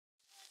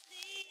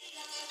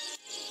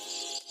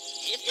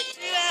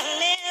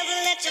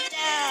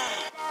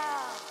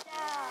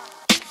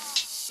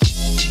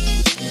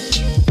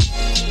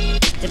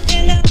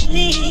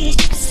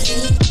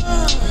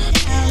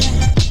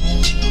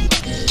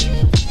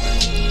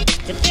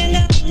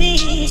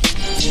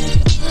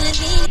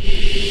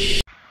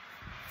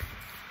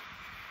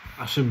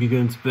should be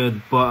going to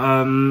bed, but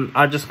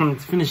I just wanted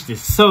to finish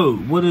this. So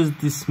what does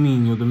this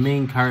mean? You're the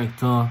main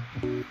character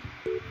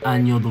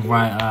and you're the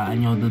writer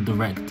and you're the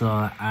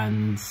director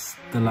and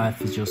the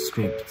life is your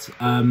script.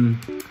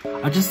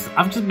 I've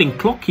just been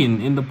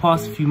clocking in the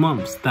past few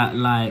months that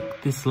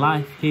like this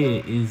life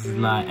here is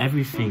like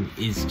everything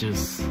is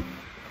just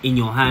in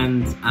your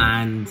hands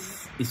and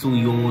it's all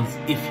yours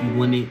if you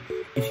want it,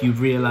 if you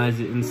realize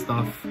it and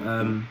stuff.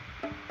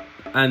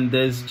 And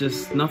there's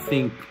just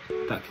nothing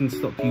that can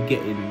stop you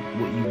getting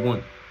what you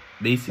want.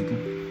 Basically,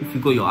 if you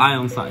got your eye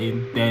on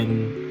something,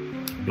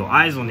 then your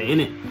eye's on it,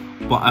 innit?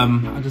 But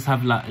I just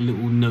have like a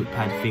little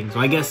notepad thing. So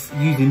I guess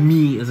using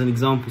me as an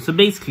example. So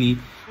basically,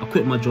 I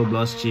quit my job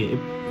last year.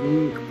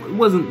 It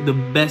wasn't the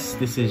best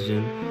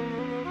decision.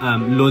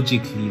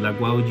 Logically, like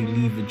why would you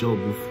leave a job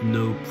with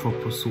no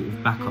proper sort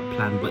of backup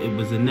plan? But it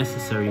was a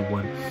necessary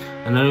one.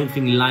 And I don't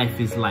think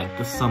life is like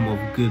the sum of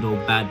good or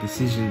bad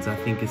decisions. I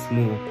think it's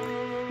more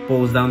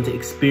boils down to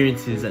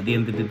experiences at the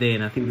end of the day,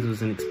 and I think this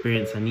was an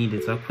experience I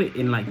needed. So I quit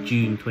in like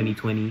June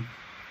 2020,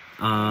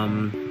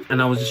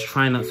 and I was just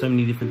trying out so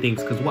many different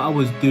things because what I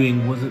was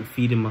doing wasn't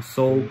feeding my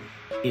soul.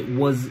 It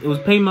was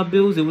paying my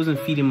bills. It wasn't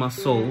feeding my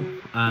soul.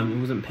 It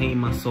wasn't paying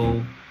my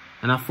soul,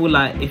 and I feel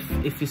like if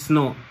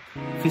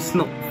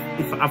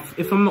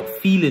I'm not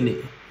feeling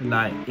it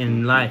like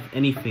in life,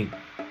 anything,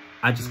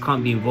 I just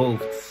can't be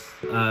involved.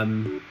 I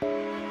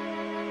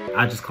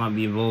just can't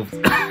be involved.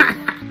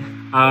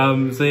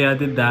 So yeah, I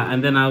did that,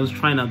 and then I was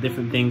trying out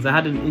different things. I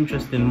had an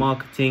interest in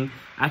marketing.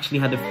 I actually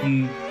had a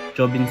few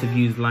job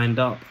interviews lined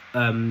up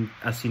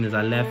as soon as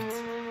I left.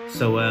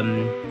 So what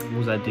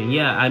was I doing?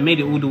 Yeah, I made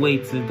it all the way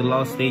to the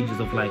last stages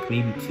of like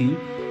maybe 2,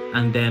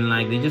 and then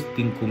like they just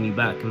didn't call me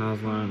back, and I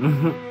was like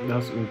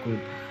that's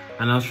awkward.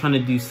 And I was trying to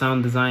do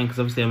sound design because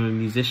obviously I'm a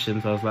musician,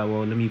 so I was like,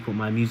 well, let me put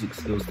my music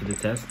skills to the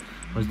test.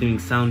 I was doing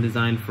sound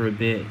design for a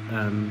bit,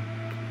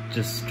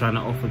 just trying to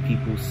offer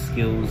people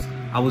skills.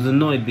 I was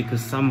annoyed because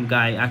some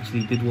guy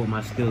actually did want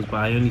my skills, but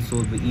I only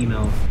saw the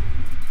email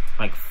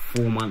like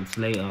 4 months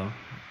later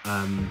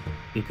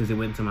because it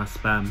went to my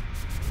spam.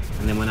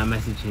 And then when I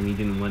messaged him, he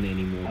didn't want it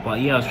anymore.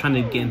 But yeah, I was trying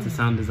to get into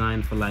sound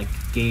design for like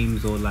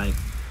games or like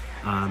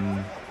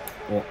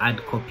or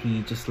ad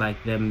copy, just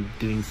like them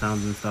doing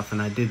sounds and stuff.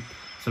 And I did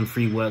some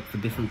free work for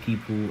different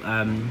people,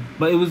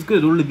 but it was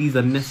good. All of these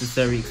are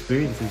necessary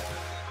experiences.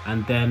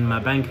 And then my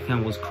bank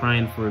account was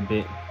crying for a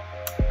bit,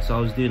 so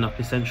I was doing up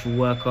essential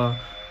worker.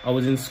 I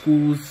was in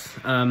schools,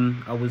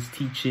 I was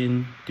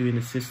teaching, doing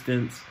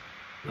assistance,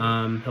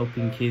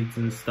 helping kids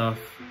and stuff.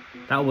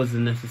 That was a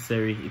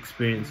necessary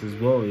experience as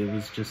well. It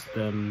was just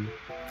I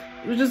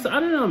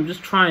don't know, I'm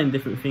just trying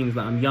different things.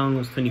 Like I'm young, I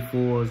was 24,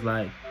 I was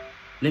like,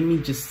 let me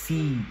just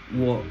see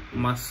what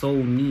my soul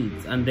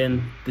needs. And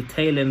then the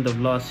tail end of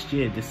last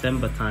year,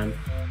 December time,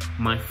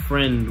 my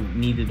friend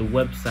needed a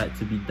website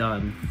to be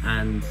done,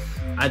 and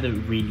I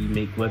don't really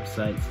make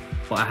websites,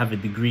 but I have a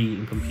degree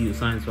in computer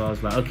science, so I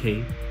was like,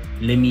 okay,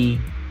 let me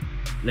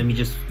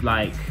just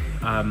like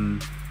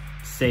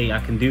say I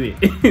can do it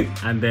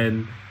and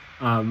then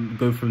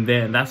go from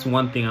there. And that's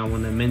one thing I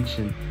want to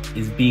mention,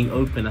 is being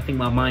open. I think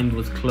my mind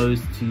was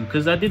closed to,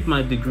 because I did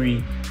my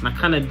degree and I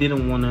kind of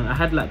didn't want to, I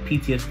had like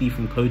PTSD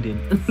from coding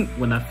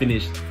when I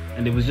finished,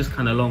 and it was just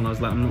kind of long. I was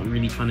like, I'm not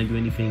really trying to do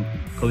anything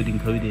coding.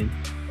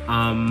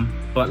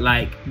 But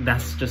like,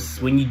 that's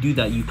just, when you do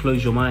that, you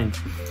close your mind.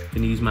 I'm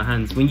gonna use my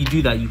hands. When you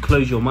do that, you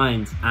close your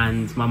mind,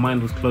 and my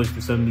mind was closed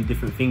to so many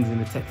different things in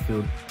the tech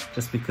field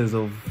just because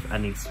of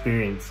an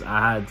experience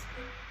I had.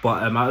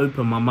 But I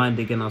opened my mind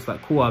again. I was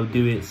like, cool, I'll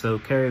do it. So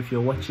Kerry, if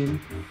you're watching,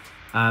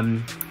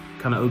 kind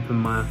of open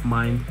my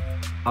mind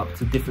up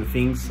to different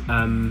things,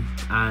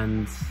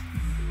 and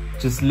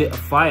just lit a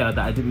fire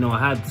that I didn't know I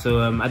had.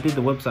 So I did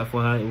the website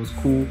for her. It was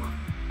cool.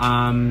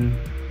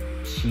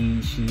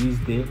 She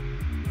used it.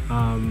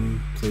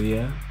 So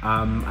yeah,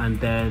 and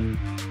then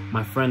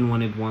my friend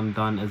wanted one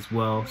done as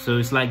well. So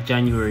it's like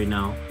January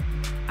now,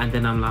 and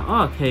then I'm like,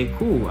 oh, okay,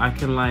 cool. I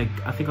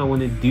think I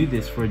want to do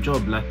this for a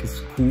job. Like,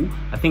 it's cool.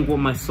 I think what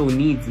my soul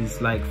needs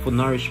is like, for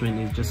nourishment,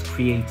 is just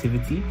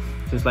creativity.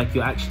 So it's like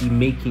you're actually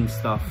making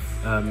stuff,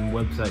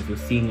 websites, you're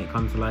seeing it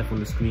come to life on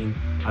the screen,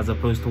 as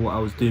opposed to what I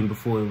was doing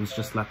before. It was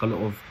just like a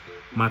lot of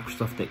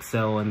Microsoft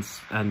Excel and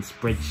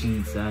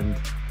spreadsheets and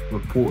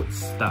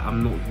reports that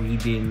I'm not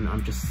reading.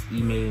 I'm just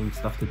emailing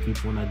stuff to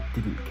people, and I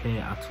didn't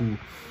care at all.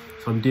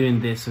 So I'm doing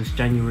this. So it's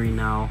January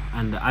now,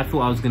 and I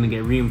thought I was going to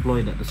get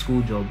re-employed at the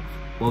school job,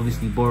 but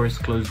obviously Boris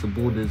closed the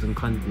borders, and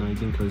no, he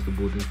didn't close the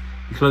borders,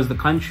 he closed the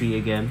country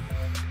again.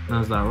 And I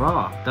was like,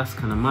 rah, that's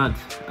kind of mad.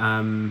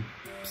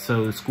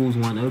 So the schools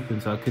weren't open,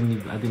 so I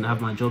didn't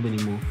have my job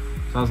anymore.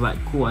 So I was like,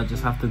 cool, I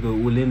just have to go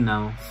all in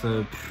now.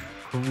 So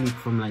probably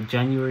from like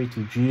January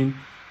to June,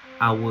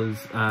 I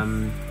was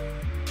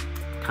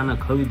kind of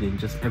coding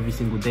just every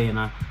single day. And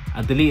I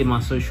deleted my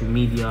social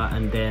media,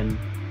 and then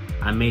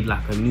I made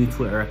like a new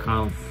Twitter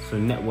account, so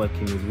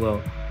networking as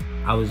well.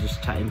 I was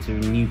just chatting to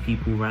new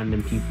people,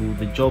 random people.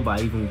 The job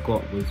I even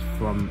got was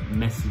from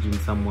messaging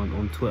someone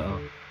on Twitter.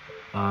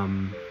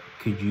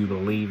 Could you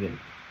believe it?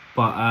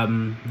 But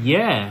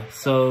yeah,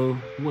 so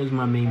what is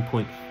my main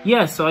point?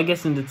 Yeah, so I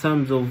guess in the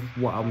terms of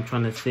what I'm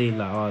trying to say,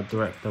 like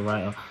director,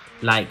 writer,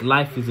 like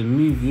life is a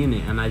movie,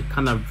 innit? And I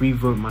kind of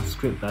rewrote my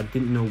script. I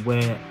didn't know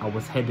where I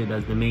was headed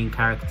as the main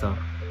character,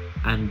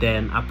 and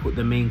then I put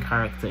the main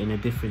character in a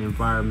different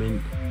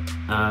environment,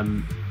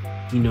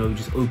 you know,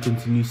 just open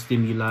to new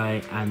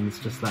stimuli, and it's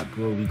just like,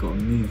 bro, we gotta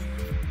move.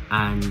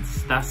 And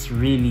that's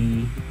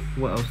really,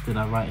 what else did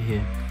I write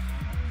here?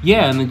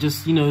 Yeah, and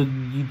just, you know,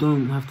 you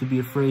don't have to be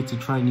afraid to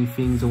try new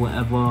things or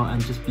whatever, and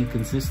just be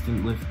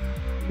consistent with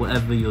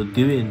whatever you're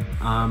doing.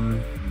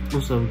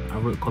 Also, I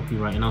wrote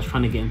copywriting. I was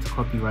trying to get into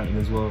copywriting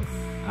as well,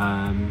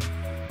 and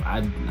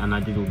I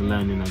did all the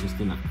learning. I just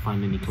didn't have to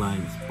find any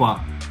clients, but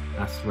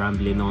that's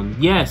rambling on.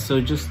 Yeah, so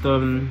just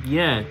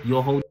yeah,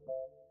 your whole,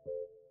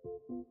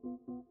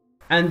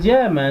 and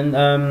yeah,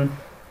 man,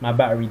 my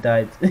battery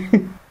died.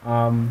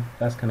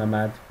 That's kind of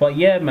mad, but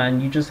yeah,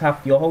 man,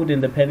 you're holding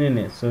the pen in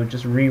it, so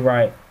just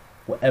rewrite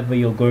whatever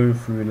you're going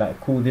through.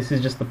 Like, cool, this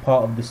is just the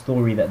part of the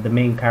story that the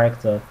main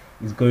character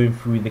is going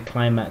through, the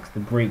climax, the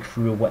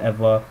breakthrough or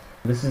whatever.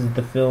 This is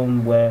the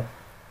film where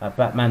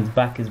Batman's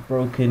back is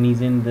broken,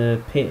 he's in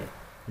the pit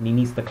and he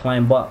needs to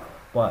climb up,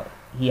 but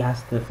he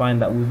has to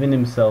find that within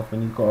himself,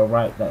 and he's got to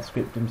write that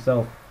script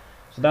himself.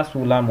 So that's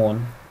all I'm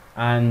on.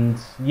 And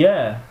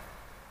yeah,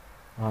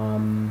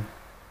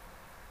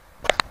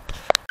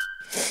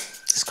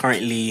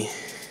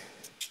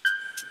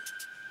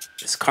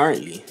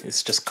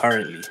 it's just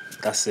currently,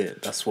 that's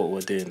it, that's what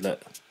we're doing.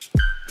 Look,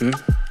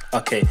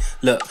 okay,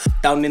 look,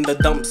 down in the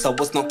dumps, I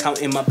was not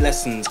counting my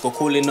blessings. Go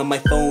calling on my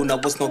phone, I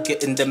was not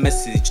getting the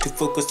message. To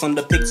focus on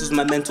the pixels,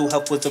 my mental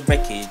health was a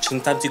wreckage.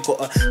 Sometimes you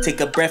gotta take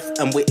a breath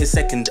and wait a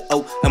second.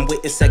 Oh, and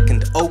wait a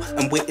second. Oh,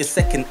 and wait a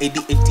second.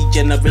 ADHD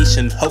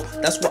generation, ho,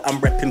 that's what I'm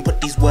repping. Put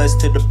these words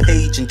to the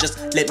page and just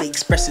let me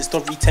express it.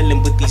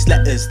 Storytelling with these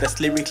letters, that's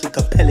lyrically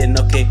compelling,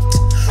 okay.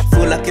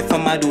 Feel like if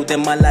I'm idle,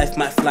 then my life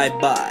might fly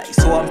by.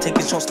 So I'm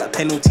taking shots like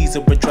penalties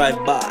or a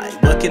drive-by.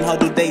 Working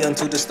hard all day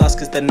until the stars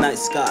kiss the night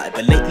sky.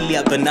 But lately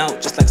I've been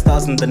out just like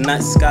stars in the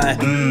night sky.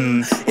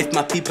 If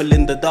my people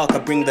in the dark, I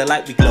bring the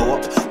light, we glow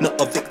up. Not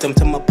a victim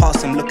to my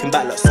past, I'm looking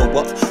back like, so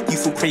what?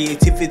 Youthful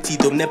creativity,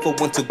 don't never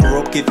want to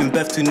grow up. Giving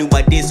birth to new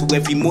ideas, so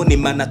every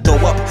morning, man, I throw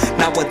up.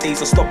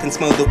 Nowadays I stop and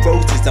smell the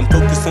roses. I'm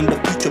focused on the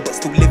future, but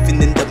still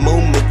living in the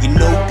moment. You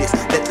know this,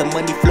 let the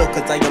money flow,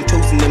 cause I am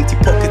chosen. Empty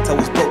pockets, I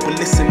was broke, but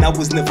listen, I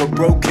was never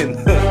broken.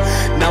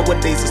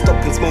 Nowadays I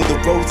stop and smell the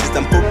roses.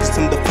 I'm focused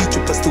on the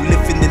future, but still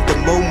living in the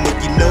moment.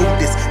 You know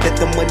this, let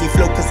the money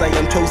flow, cause I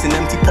am chosen.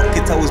 Empty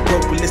pockets, I was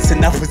broke, but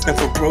listen, I was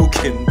never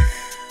broken.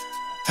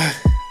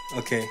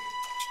 Okay,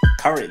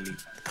 currently.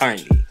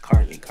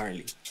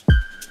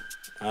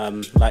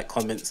 Like,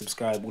 comment,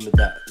 subscribe, all of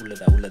that.